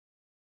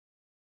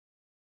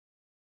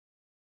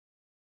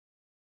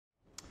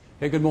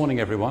Yeah, good morning,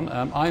 everyone.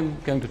 I'm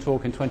going to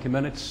talk in 20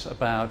 minutes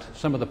about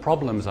some of the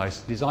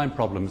design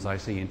problems I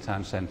see in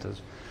town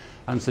centres,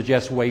 and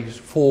suggest ways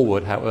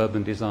forward how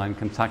urban design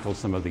can tackle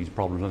some of these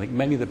problems. I think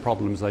many of the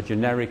problems are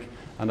generic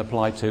and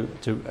apply to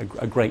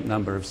a great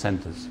number of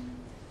centres.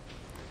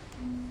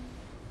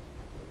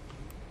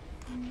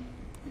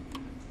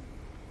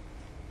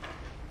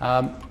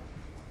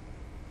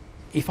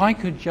 If I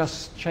could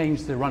just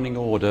change the running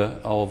order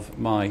of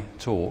my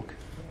talk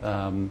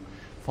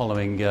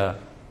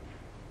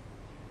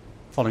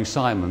following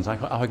Simon's,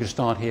 I could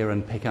start here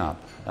and pick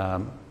up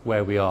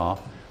where we are.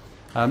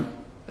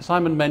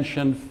 Simon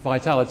mentioned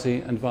vitality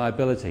and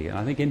viability, and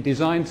I think in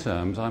design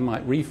terms I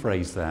might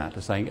rephrase that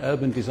as saying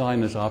urban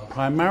designers are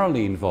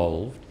primarily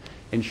involved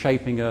in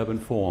shaping urban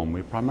form.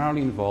 We're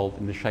primarily involved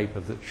in the shape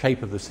of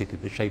the city,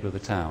 the shape of the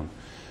town.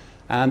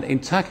 And in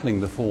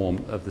tackling the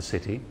form of the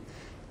city,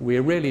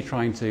 we're really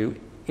trying to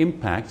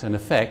impact and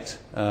affect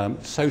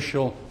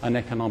social and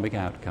economic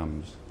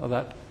outcomes. Well,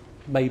 that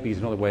maybe is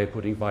another way of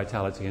putting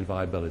vitality and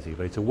viability,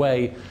 but it's a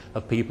way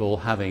of people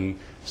having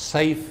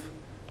safe,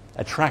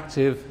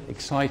 attractive,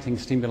 exciting,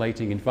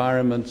 stimulating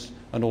environments,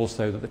 and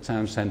also that the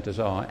town centres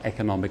are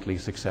economically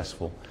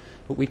successful.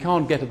 But we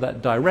can't get at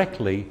that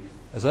directly.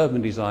 As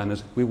urban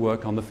designers, we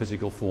work on the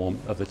physical form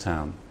of the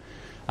town.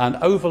 And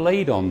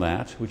overlaid on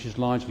that, which is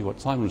largely what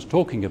Simon was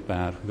talking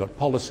about, we've got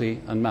policy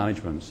and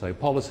management. So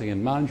policy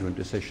and management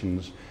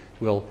decisions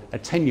will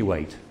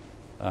attenuate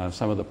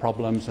some of the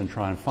problems and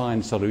try and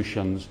find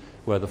solutions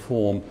where the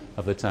form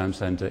of the town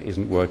centre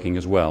isn't working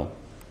as well.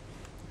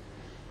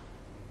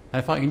 And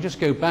if I can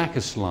just go back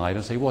a slide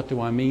and say, what do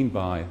I mean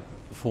by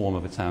the form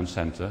of a town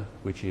centre,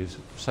 which is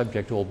a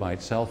subject all by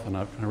itself, and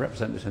I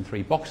represent this in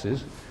 3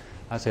 boxes.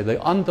 I say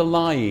the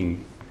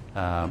underlying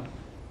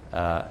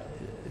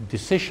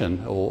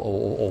decision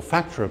or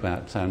factor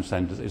about town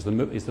centres is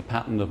the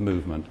pattern of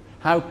movement.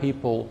 How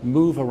people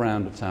move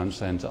around a town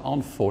centre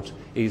on foot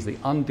is the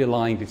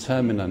underlying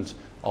determinant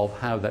of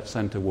how that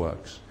centre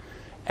works.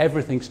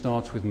 Everything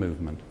starts with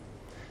movement.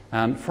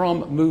 And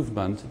from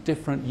movement,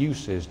 different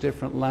uses,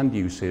 different land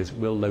uses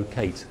will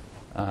locate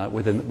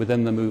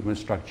within the movement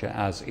structure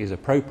as is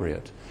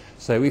appropriate.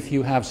 So if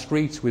you have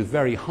streets with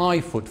very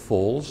high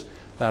footfalls,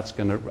 that's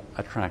going to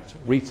attract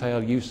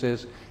retail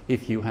uses.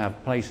 If you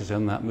have places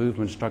in that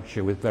movement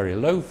structure with very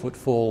low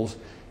footfalls,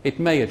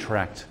 it may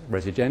attract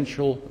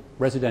residential.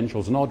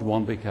 Residential's an odd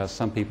one because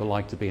some people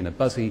like to be in a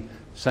buzzy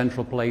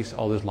central place,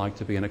 others like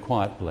to be in a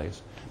quiet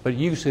place. But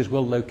uses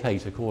will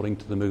locate according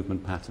to the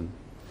movement pattern.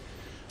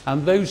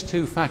 And those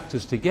 2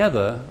 factors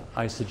together,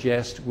 I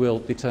suggest, will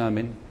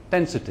determine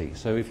density.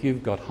 So if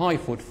you've got high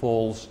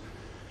footfalls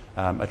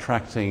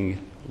attracting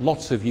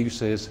lots of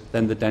uses,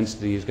 then the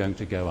density is going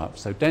to go up.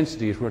 So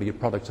density is really a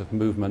product of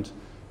movement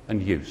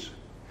and use.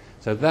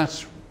 So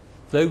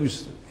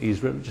those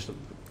is really just a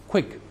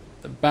quick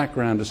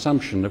background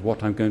assumption of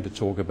what I'm going to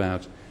talk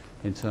about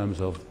in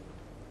terms of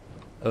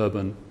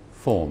urban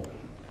form.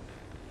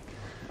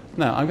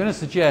 Now, I'm going to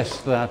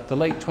suggest that the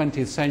late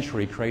 20th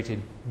century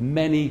created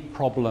many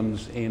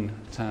problems in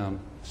town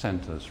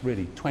centres,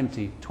 really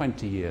 20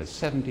 years,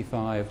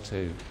 75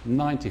 to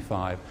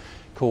 95,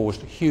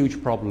 caused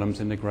huge problems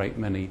in a great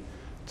many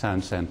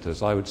town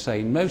centres. I would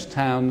say in most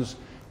towns,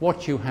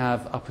 what you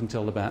have up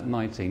until about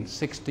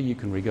 1960 you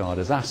can regard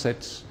as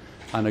assets,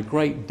 and a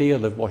great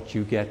deal of what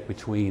you get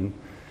between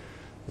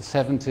the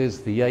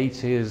 70s, the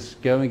 80s,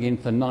 going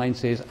into the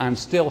 90s, and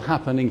still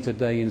happening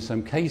today in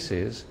some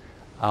cases,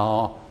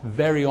 are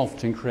very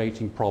often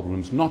creating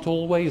problems. Not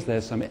always,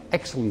 there's some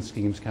excellent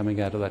schemes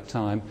coming out of that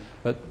time,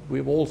 but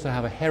we also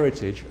have a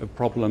heritage of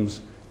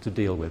problems to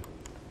deal with.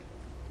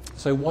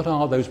 So what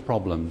are those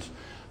problems?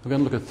 We're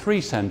going to look at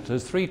 3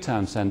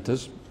 town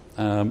centres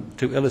to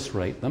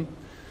illustrate them.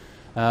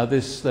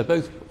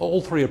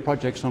 All 3 are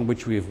projects on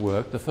which we have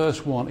worked. The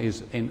first one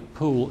is in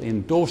Poole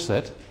in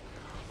Dorset.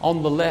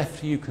 On the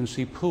left you can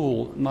see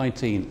Poole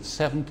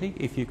 1970.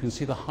 If you can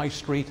see the high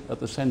street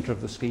at the centre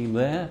of the scheme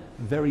there,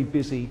 very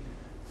busy,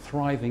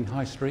 thriving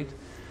high street.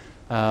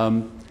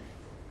 It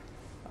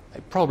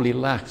probably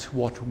lacked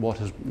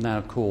what is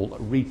now called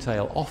a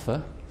retail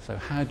offer. So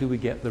how do we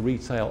get the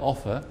retail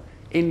offer?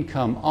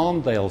 Income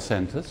Arndale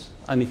centres.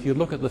 And if you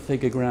look at the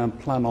figure ground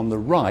plan on the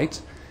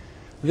right,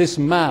 this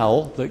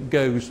mall that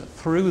goes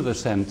through the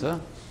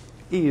centre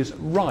is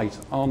right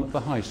on the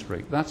high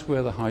street. That's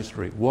where the high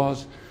street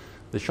was.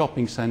 The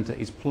shopping centre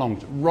is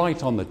plonked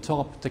right on the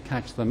top to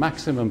catch the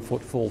maximum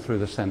footfall through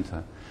the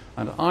centre.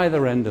 And at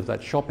either end of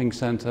that shopping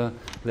centre,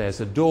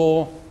 there's a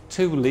door,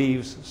 2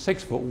 leaves,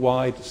 6 foot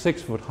wide,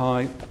 6 foot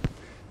high.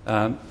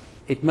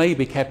 It may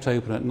be kept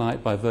open at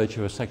night by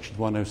virtue of Section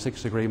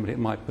 106 agreement. It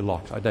might be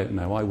locked. I don't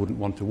know. I wouldn't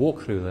want to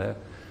walk through there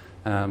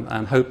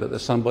and hope that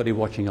there's somebody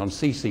watching on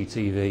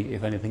CCTV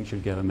if anything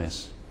should go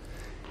amiss.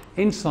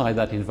 Inside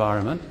that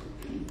environment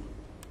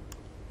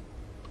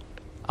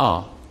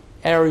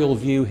aerial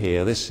view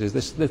here. This is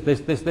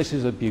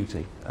a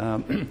beauty.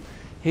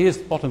 Here's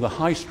the bottom of the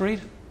high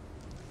street.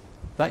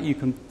 That you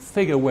can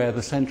figure where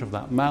the centre of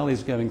that mall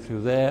is going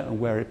through there and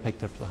where it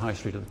picked up the high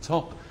street at the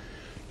top.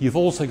 You've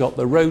also got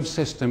the road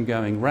system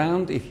going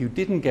round. If you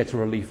didn't get a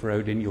relief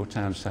road in your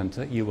town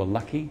centre, you were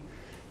lucky.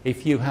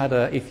 If you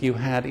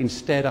had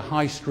instead a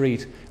high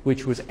street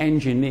which was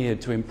engineered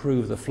to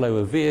improve the flow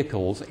of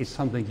vehicles, it's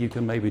something you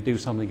can maybe do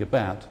something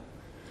about.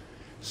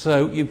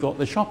 So you've got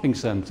the shopping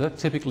centre,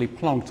 typically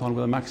plonked on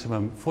with a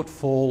maximum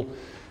footfall.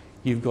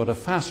 You've got a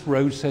fast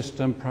road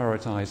system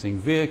prioritising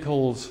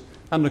vehicles,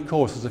 and of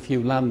course there's a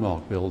few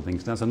landmark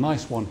buildings. There's a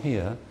nice one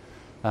here,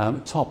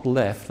 top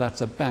left,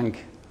 that's a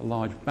bank, a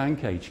large bank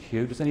HQ.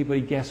 Does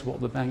anybody guess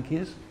what the bank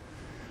is?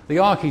 The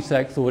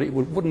architect thought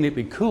wouldn't it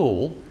be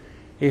cool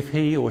if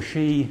he or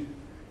she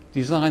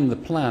designed the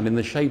plan in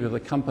the shape of the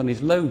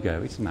company's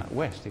logo. It's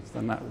NatWest, it's the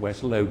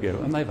NatWest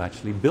logo, and they've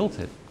actually built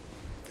it.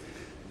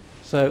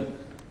 So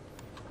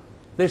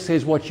this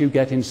is what you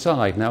get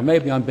inside. Now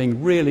maybe I'm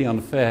being really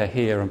unfair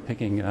here and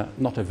picking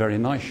not a very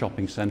nice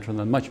shopping centre and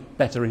they're much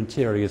better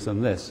interiors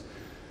than this.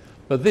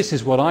 But this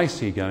is what I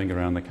see going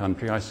around the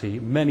country. I see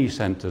many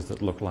centres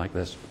that look like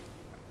this.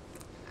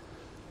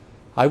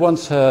 I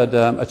once heard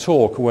a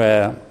talk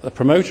where the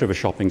promoter of a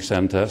shopping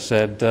centre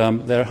said there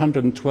are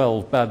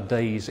 112 bad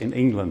days in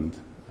England,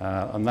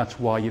 and that's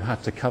why you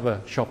had to cover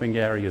shopping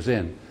areas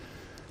in.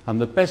 And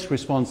the best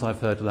response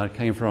I've heard to that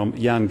came from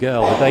Jan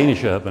Gehl, the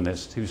Danish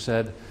urbanist, who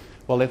said,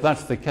 well, if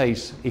that's the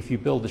case, if you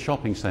build a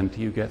shopping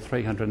centre, you get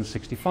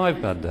 365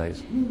 bad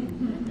days.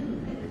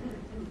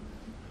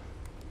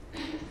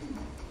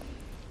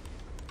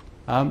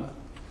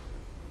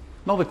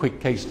 Another quick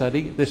case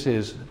study. This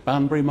is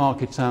Banbury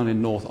Market Town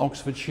in North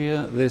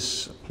Oxfordshire.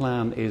 This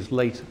plan is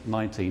late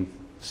 19th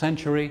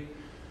century.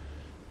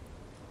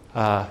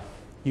 You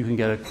can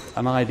get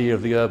an idea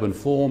of the urban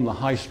form, the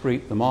high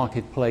street, the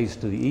marketplace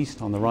to the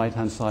east on the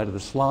right-hand side of the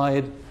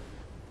slide.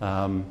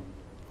 And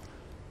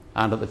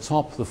at the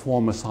top, the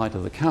former site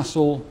of the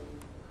castle.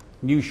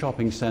 New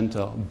shopping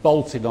centre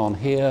bolted on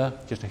here,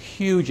 just a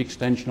huge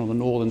extension on the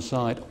northern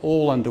side,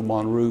 all under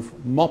one roof,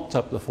 mopped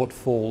up the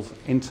footfalls,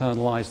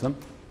 internalised them.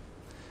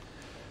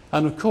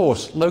 And of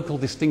course, local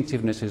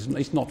distinctiveness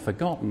is not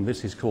forgotten.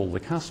 This is called the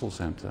Castle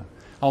Centre.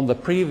 On the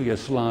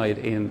previous slide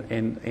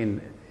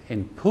in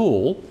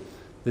Poole,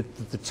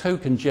 the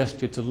token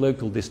gesture to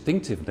local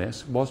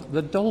distinctiveness was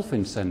the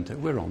Dolphin Centre.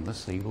 We're on the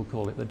sea, we'll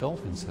call it the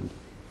Dolphin Centre.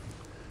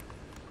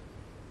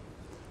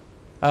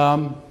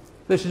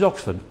 This is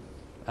Oxford,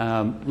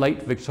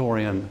 late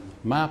Victorian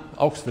map.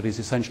 Oxford is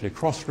essentially a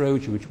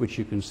crossroads, which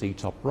you can see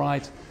top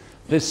right.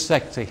 This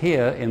sector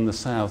here in the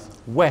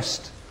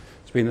southwest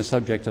been the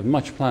subject of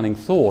much planning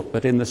thought,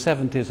 but in the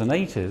 70s and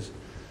 80s,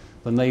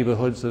 the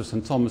neighbourhoods of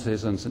St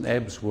Thomas's and St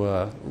Ebbs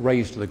were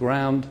razed to the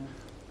ground,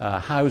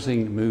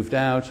 housing moved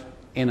out,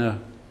 inner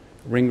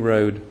ring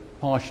road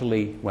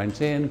partially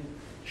went in,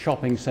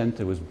 shopping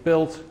centre was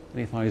built,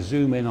 and if I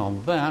zoom in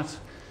on that,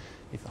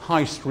 if the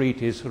High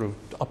Street is sort of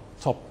up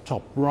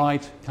top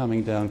right,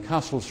 coming down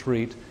Castle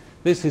Street,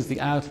 this is the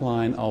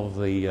outline of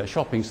the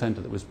shopping centre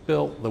that was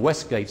built, the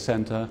Westgate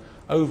Centre,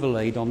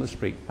 overlaid on the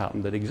street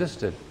pattern that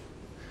existed.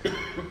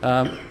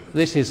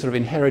 This is sort of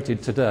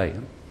inherited today.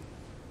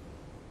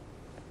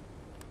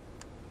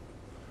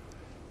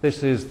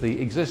 This is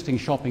the existing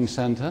shopping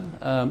centre.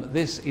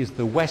 This is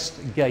the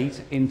West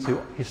Gate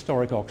into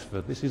historic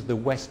Oxford. This is the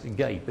West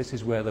Gate. This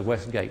is where the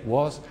West Gate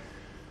was.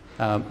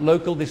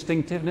 Local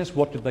distinctiveness,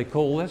 what did they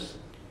call this?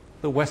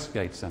 The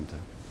Westgate Centre.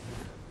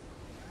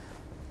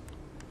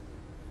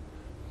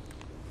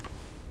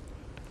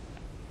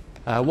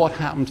 What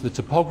happened to the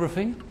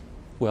topography?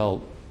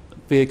 Well,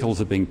 vehicles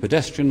are being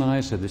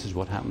pedestrianised, so this is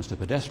what happens to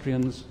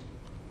pedestrians.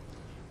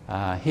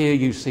 Here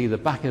you see the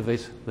back of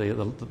it.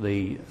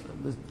 The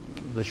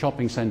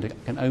shopping centre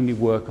can only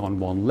work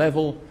on one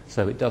level,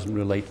 so it doesn't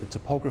relate to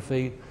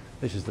topography.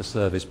 This is the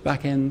service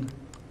back end.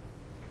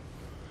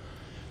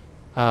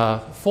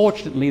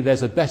 Fortunately,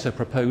 there's a better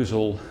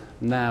proposal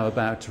now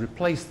about to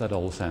replace that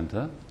old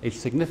centre. It's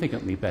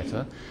significantly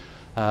better.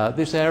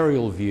 This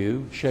aerial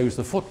view shows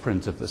the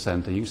footprint of the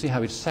centre. You can see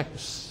how it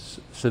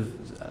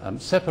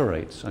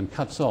separates and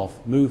cuts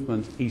off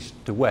movement east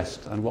to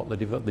west, and what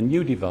the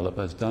new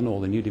developer has done, or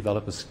the new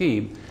developer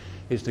scheme,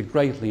 is to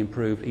greatly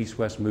improve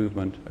east-west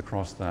movement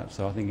across that.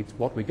 So I think it's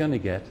what we're going to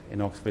get in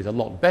Oxford is a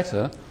lot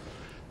better,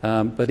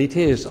 but it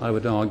is, I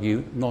would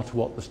argue, not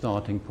what the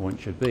starting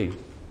point should be.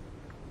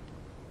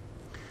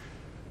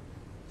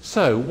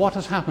 So what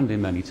has happened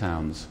in many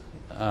towns?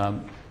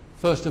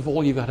 First of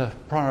all, you've had a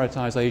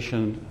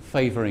prioritisation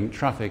favouring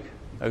traffic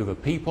over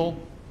people.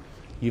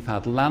 You've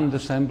had land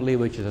assembly,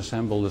 which has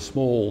assembled a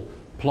small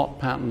plot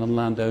pattern and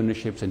land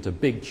ownerships into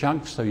big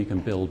chunks so you can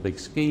build big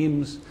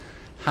schemes.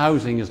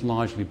 Housing has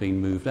largely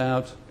been moved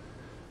out.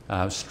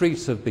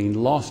 Streets have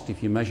been lost.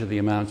 If you measure the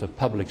amount of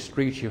public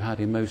streets you had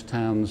in most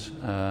towns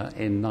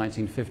in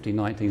 1950,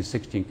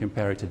 1960 and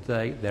compare it to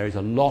today, there is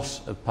a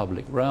loss of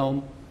public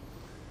realm.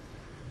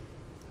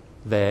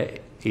 There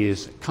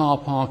is car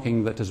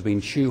parking that has been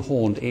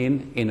shoehorned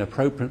in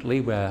inappropriately,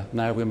 where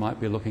now we might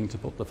be looking to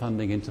put the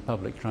funding into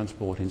public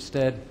transport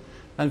instead.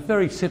 And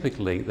very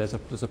typically, there's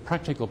a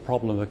practical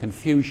problem of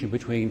confusion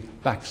between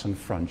backs and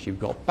fronts. You've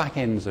got back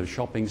ends of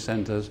shopping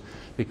centres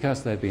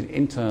because they've been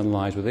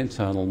internalised with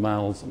internal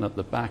malls, and at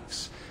the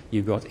backs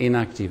you've got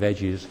inactive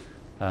edges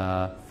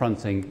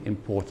fronting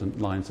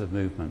important lines of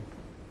movement.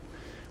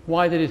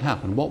 Why did it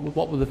happen?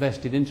 What were the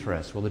vested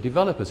interests? Well, the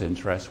developers'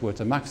 interests were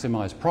to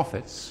maximise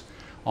profits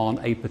on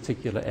a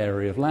particular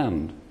area of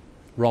land,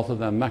 rather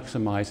than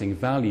maximising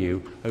value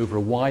over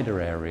a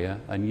wider area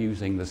and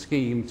using the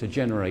scheme to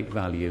generate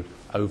value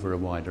over a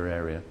wider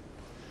area.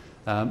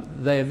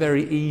 They're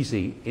very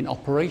easy in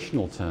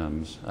operational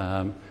terms,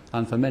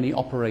 and for many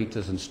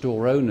operators and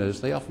store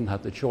owners, they often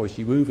have the choice.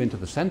 You move into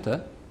the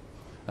centre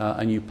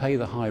and you pay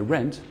the high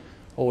rent,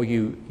 or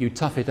you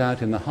tough it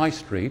out in the high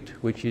street,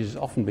 which is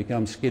often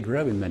become Skid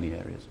Row in many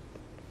areas.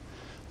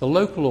 The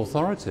local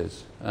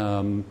authorities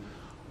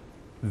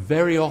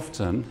very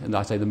often, and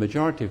I say the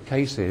majority of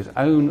cases,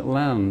 own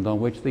land on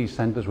which these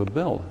centres were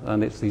built,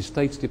 and it's the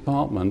Estates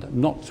Department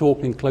not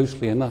talking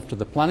closely enough to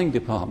the planning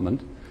department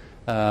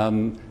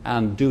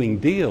and doing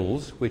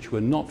deals which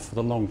were not for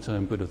the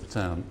long-term good of the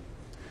town.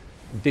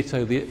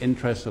 Ditto the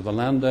interests of the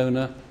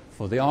landowner.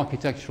 For the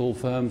architectural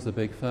firms, the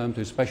big firms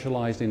who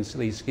specialised in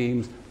these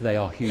schemes, they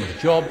are huge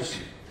jobs.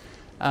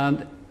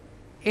 And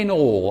in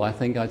all, I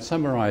think I'd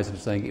summarise it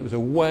as saying it was a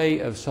way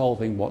of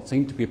solving what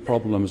seemed to be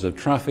problems of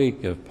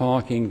traffic, of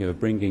parking, of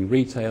bringing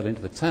retail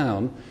into the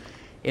town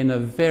in a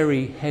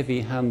very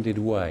heavy-handed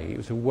way. It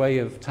was a way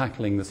of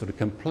tackling the sort of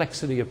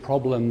complexity of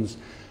problems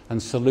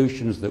and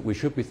solutions that we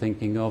should be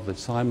thinking of, that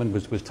Simon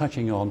was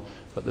touching on,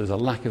 but there was a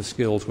lack of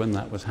skills when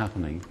that was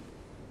happening.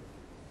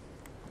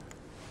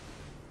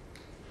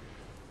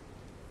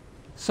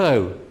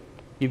 So,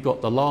 you've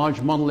got the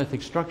large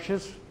monolithic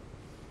structures,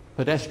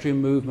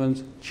 pedestrian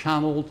movement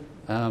channeled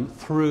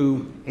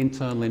through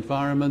internal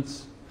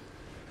environments,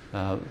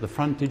 the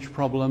frontage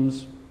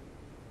problems,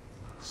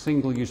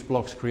 single-use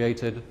blocks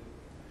created,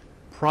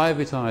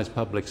 privatised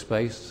public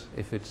space.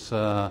 If it's,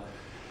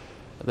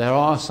 there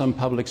are some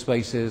public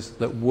spaces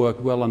that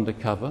work well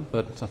undercover,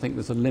 but I think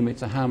there's a limit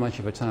to how much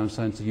of a town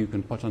centre you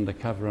can put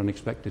undercover and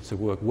expect it to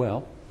work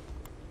well.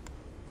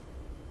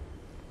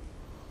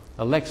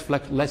 A less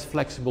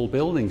flexible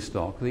building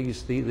stock.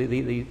 These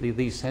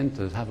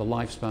centres have a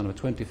lifespan of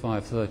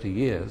 25, 30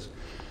 years.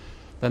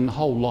 Then the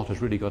whole lot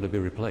has really got to be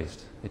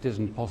replaced. It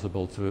isn't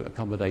possible to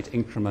accommodate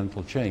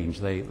incremental change.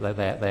 They're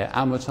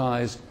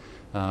amortised.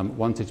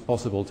 Once it's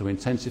possible to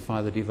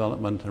intensify the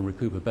development and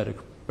recoup a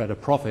better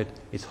profit,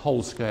 it's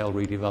whole-scale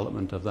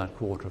redevelopment of that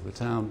quarter of the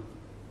town,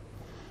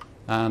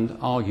 and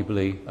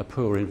arguably a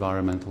poor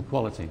environmental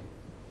quality.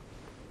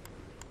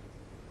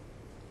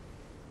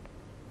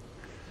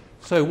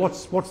 So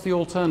what's the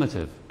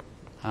alternative?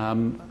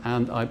 And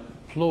I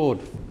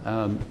applaud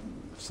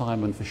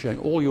Simon for showing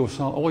all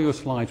your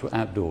slides were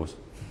outdoors,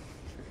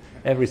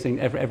 every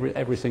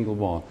single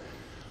one.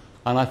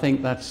 And I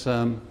think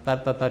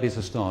that is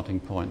a starting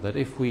point, that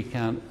if we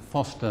can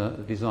foster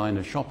the design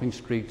of shopping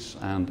streets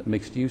and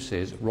mixed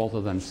uses rather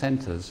than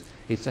centres,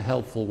 it's a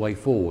helpful way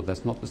forward.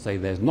 That's not to say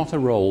there's not a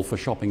role for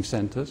shopping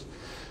centres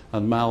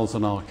and malls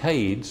and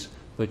arcades,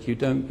 but you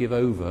don't give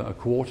over a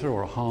quarter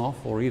or a half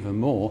or even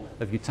more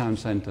of your town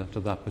centre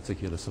to that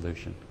particular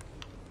solution.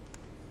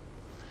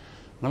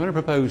 And I'm going to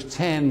propose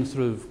 10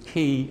 sort of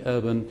key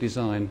urban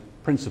design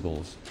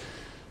principles.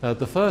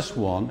 The first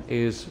one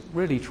is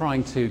really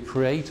trying to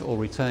create or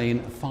retain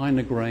a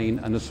finer grain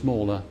and a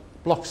smaller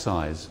block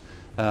size.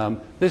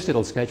 This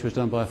little sketch was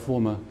done by a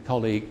former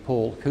colleague,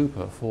 Paul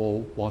Cooper,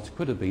 for what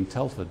could have been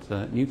Telford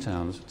New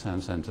Town's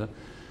town centre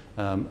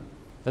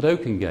at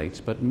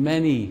Oakengate, but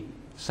many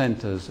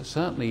centres,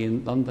 certainly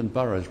in London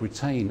boroughs,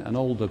 retain an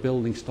older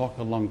building stock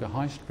along the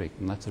high street,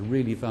 and that's a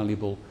really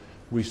valuable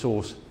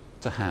resource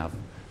to have.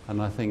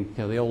 And I think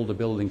the older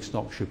building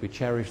stock should be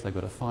cherished. They've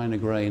got a finer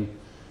grain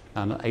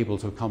and are able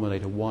to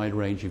accommodate a wide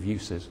range of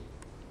uses.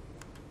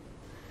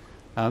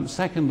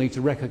 Secondly, to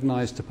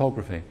recognise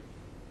topography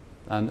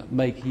and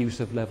make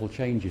use of level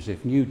changes.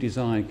 If new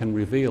design can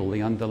reveal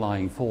the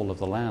underlying fall of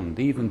the land,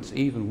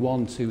 even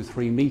 1, 2,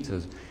 3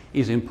 metres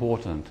is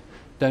important.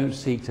 Don't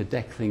seek to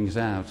deck things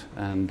out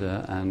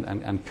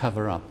and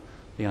cover up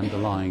the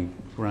underlying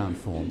ground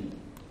form.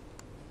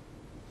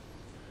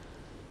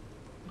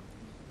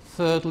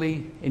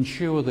 Thirdly,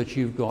 ensure that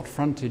you've got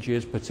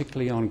frontages,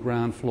 particularly on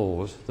ground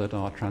floors, that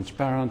are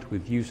transparent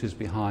with uses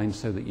behind,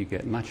 so that you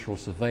get natural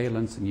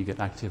surveillance and you get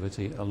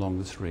activity along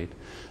the street.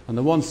 And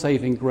the one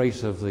saving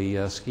grace of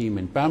the scheme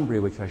in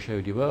Banbury, which I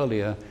showed you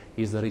earlier,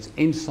 is that it's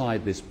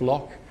inside this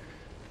block.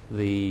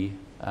 The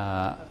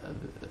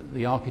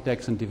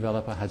architects and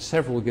developer had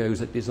several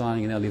goes at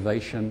designing an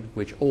elevation,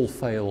 which all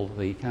failed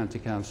the County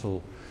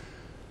Council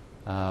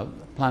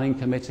planning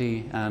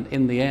committee, and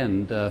in the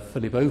end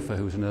Philip Ofer,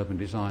 who was an urban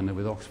designer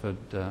with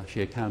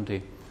Oxfordshire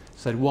County,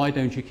 said, why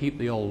don't you keep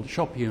the old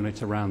shop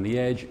units around the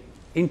edge,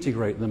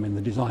 integrate them in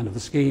the design of the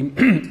scheme,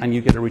 and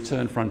you get a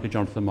return frontage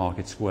onto the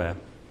market square.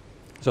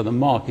 So the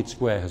market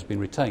square has been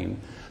retained.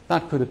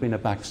 That could have been a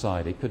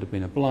backside, it could have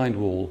been a blind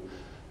wall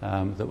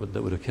that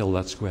would have killed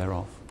that square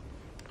off.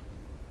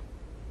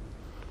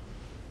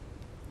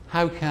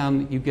 How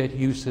can you get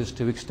uses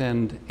to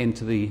extend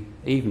into the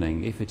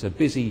evening? If it's a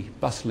busy,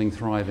 bustling,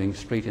 thriving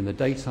street in the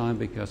daytime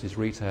because it's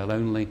retail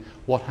only,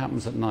 what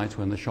happens at night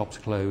when the shops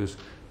close,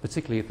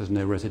 particularly if there's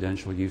no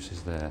residential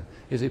uses there?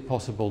 Is it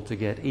possible to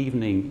get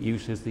evening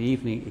uses, the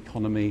evening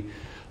economy,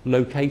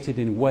 located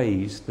in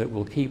ways that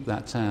will keep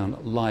that town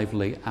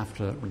lively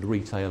after the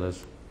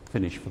retailers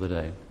finish for the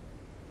day?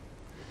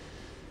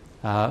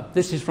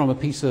 This is from a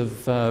piece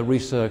of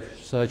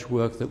research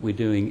work that we're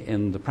doing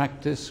in the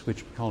practice,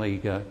 which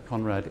colleague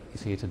Conrad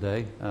is here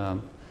today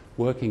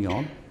working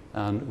on,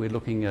 and we're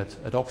looking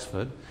at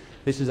Oxford.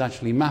 This is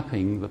actually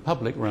mapping the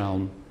public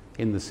realm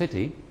in the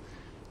city,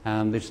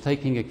 and it's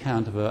taking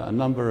account of a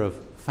number of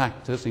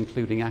factors,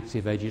 including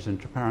active edges and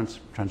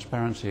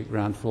transparency at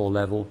ground floor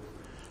level,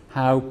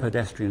 how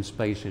pedestrian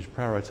space is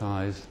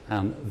prioritised,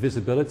 and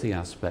visibility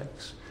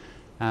aspects.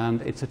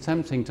 And it's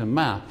attempting to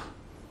map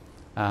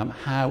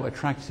how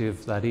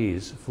attractive that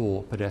is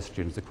for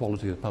pedestrians, the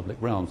quality of the public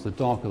realms. The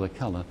darker the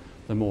colour,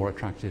 the more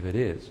attractive it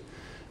is.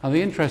 And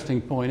the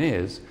interesting point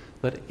is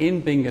that in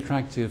being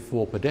attractive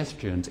for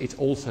pedestrians, it's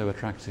also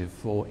attractive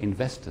for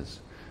investors.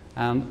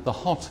 And the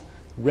hot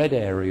red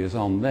areas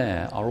on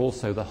there are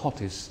also the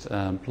hottest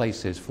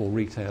places for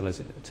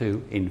retailers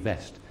to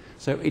invest.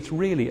 So it's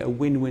really a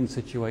win-win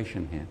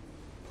situation here.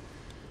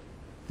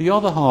 The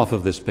other half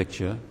of this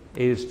picture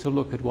is to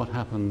look at what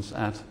happens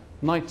at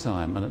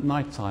nighttime, and at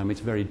nighttime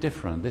it's very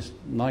different. This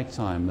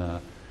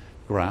nighttime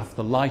graph,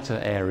 the lighter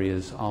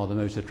areas are the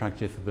most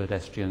attractive for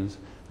pedestrians,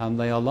 and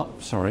they are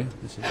sorry,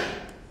 this has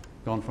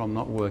gone from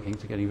not working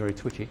to getting very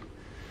twitchy.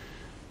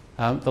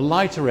 The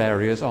lighter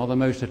areas are the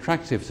most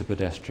attractive to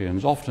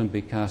pedestrians, often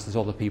because there's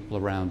other people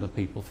around and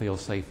people feel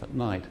safe at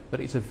night.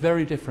 But it's a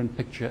very different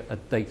picture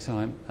at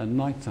daytime and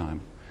nighttime.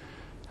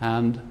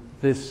 And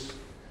this,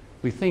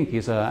 we think,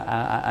 is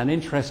an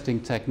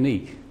interesting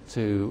technique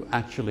to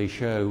actually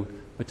show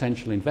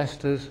potential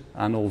investors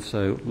and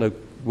also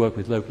work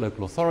with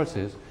local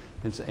authorities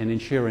in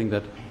ensuring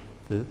that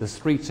the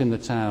streets in the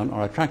town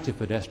are attractive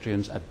for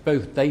pedestrians at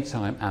both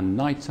daytime and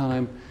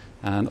nighttime,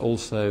 and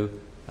also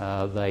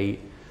they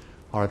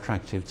are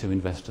attractive to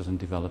investors and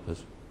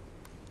developers.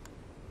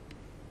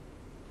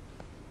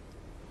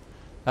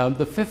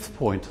 The fifth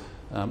point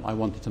I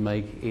wanted to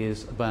make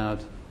is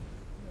about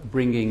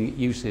bringing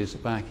uses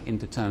back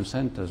into town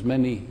centres.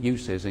 Many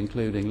uses,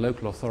 including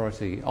local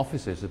authority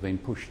offices, have been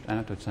pushed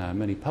out of town.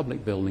 Many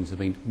public buildings have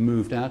been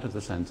moved out of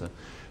the centre,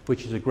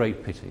 which is a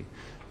great pity.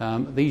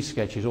 These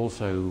sketches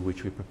also,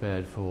 which we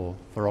prepared for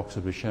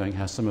Oxford, were showing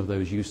how some of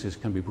those uses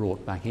can be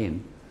brought back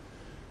in.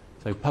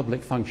 So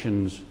public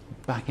functions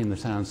back in the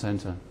town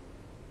centre.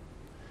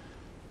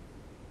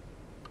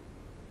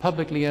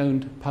 Publicly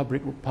owned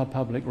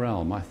public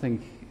realm. I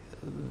think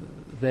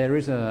there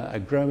is a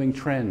growing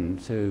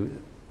trend to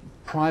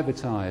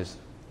privatise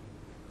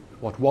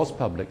what was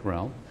public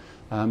realm,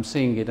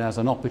 seeing it as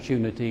an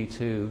opportunity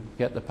to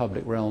get the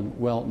public realm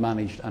well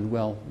managed and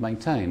well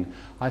maintained.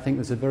 I think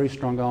there's a very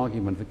strong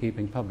argument for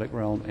keeping public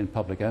realm in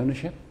public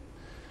ownership.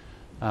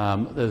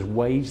 There's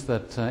ways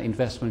that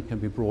investment can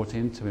be brought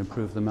in to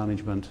improve the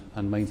management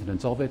and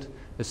maintenance of it.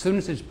 As soon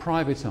as it's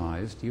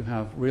privatised, you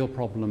have real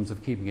problems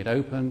of keeping it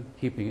open,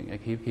 keeping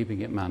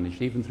it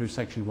managed, even through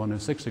Section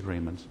 106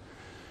 agreements.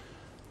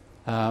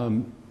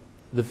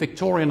 The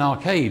Victorian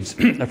arcades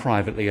are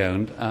privately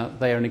owned.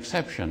 They are an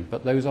exception,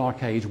 but those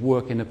arcades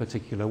work in a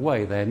particular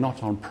way. They're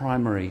not on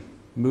primary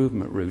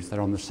movement routes,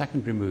 they're on the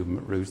secondary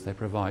movement routes. They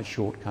provide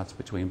shortcuts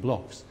between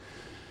blocks.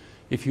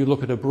 If you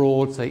look at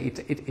abroad, say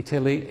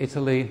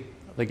Italy,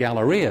 the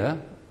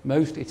Galleria,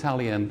 most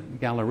Italian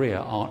Galleria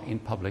are in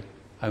public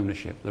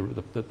ownership.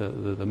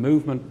 The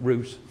movement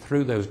routes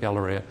through those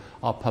Galleria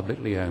are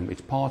publicly owned.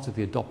 It's part of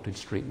the adopted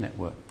street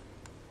network.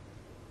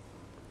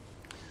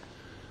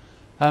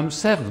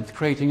 Seventh,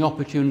 creating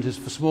opportunities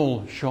for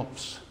small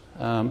shops,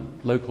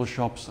 local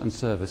shops and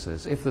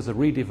services. If there's a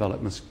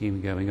redevelopment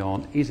scheme going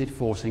on, is it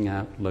forcing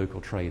out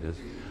local traders?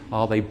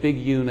 Are they big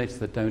units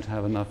that don't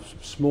have enough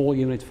small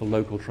units for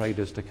local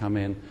traders to come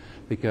in,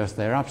 because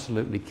they're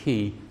absolutely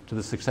key to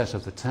the success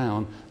of the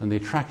town and the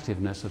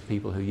attractiveness of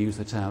people who use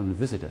the town and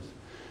visit it?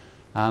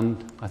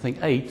 And I think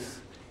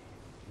eighth,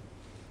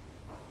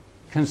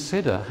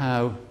 consider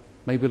how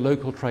maybe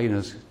local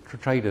traders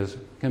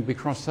can be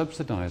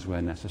cross-subsidised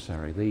where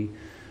necessary.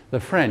 The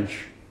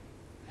French,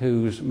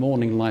 whose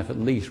morning life at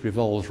least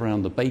revolves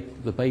around the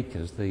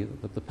bakers, the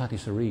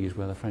patisseries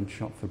where the French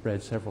shop for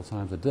bread several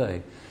times a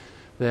day.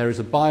 There is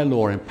a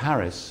bylaw in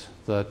Paris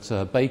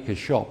that bakers'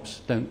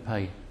 shops don't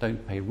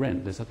pay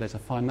rent. There's a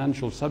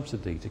financial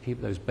subsidy to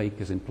keep those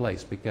bakers in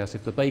place, because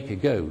if the baker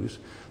goes,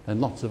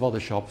 then lots of other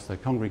shops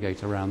that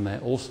congregate around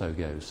there also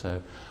go.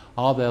 So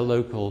are there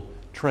local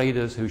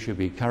traders who should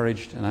be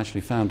encouraged and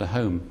actually found a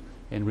home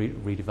in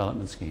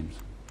redevelopment schemes?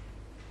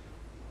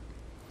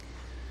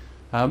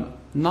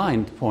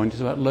 Ninth point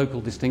is about local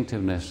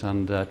distinctiveness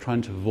and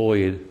trying to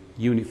avoid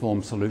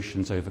uniform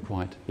solutions over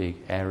quite big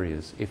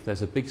areas. If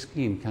there's a big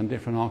scheme, can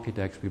different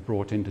architects be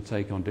brought in to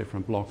take on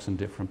different blocks and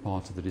different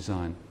parts of the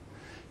design?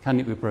 Can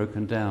it be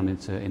broken down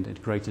into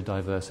greater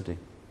diversity?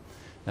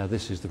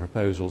 This is the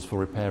proposals for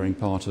repairing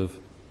part of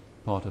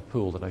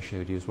Pool that I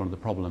showed you as one of the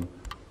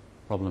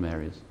problem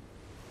areas.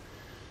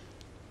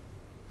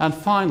 And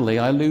finally,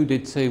 I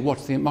alluded to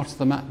what's the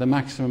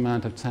maximum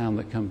amount of town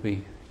that can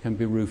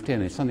be roofed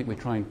in. It's something we're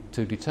trying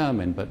to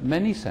determine, but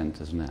many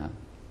centres now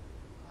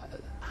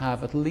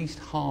have at least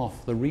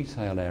half the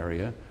retail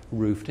area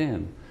roofed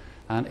in,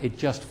 and it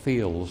just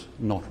feels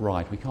not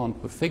right. We can't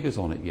put figures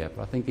on it yet,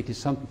 but I think it is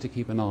something to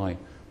keep an eye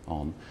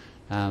on.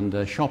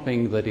 And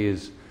shopping that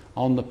is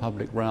on the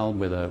public realm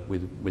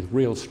with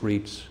real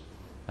streets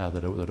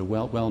that are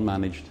well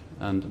managed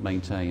and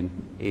maintained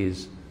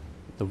is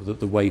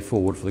the way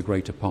forward for the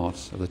greater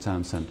parts of the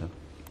town centre.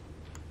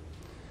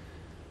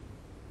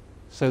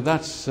 So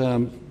that's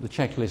the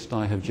checklist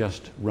I have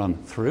just run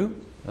through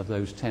of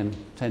those 10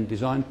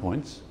 design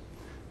points.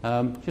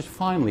 Just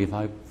finally,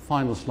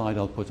 final slide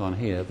I'll put on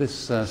here. This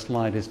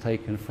slide is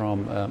taken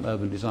from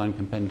Urban Design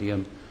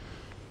Compendium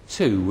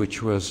 2,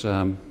 which was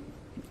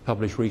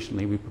published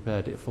recently. We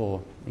prepared it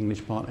for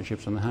English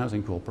Partnerships and the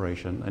Housing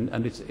Corporation,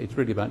 and it's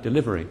really about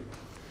delivery.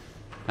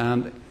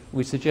 And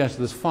we suggest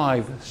there's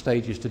 5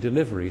 stages to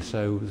delivery,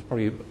 so there's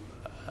probably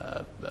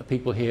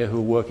people here who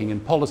are working in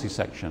policy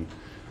section.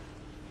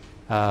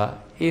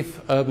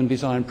 If urban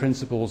design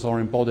principles are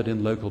embodied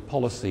in local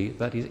policy,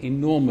 that is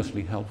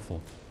enormously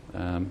helpful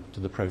to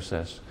the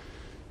process.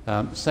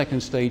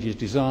 Second stage is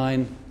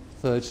design,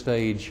 third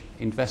stage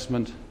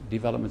investment,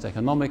 development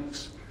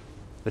economics,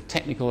 the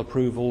technical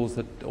approvals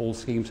that all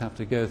schemes have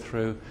to go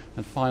through,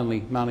 and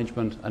finally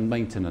management and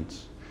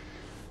maintenance.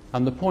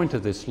 And the point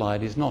of this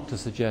slide is not to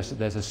suggest that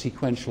there's a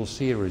sequential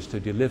series to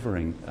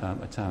delivering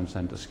a town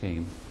centre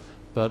scheme,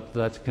 but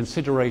that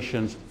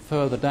considerations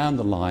further down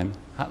the line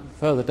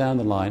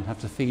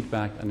have to feed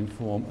back and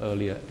inform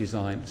earlier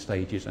design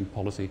stages and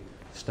policy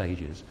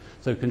stages.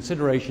 So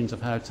considerations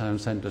of how town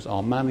centres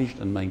are managed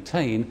and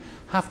maintained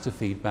have to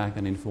feed back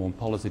and inform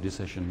policy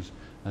decisions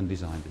and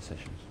design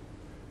decisions.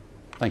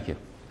 Thank you.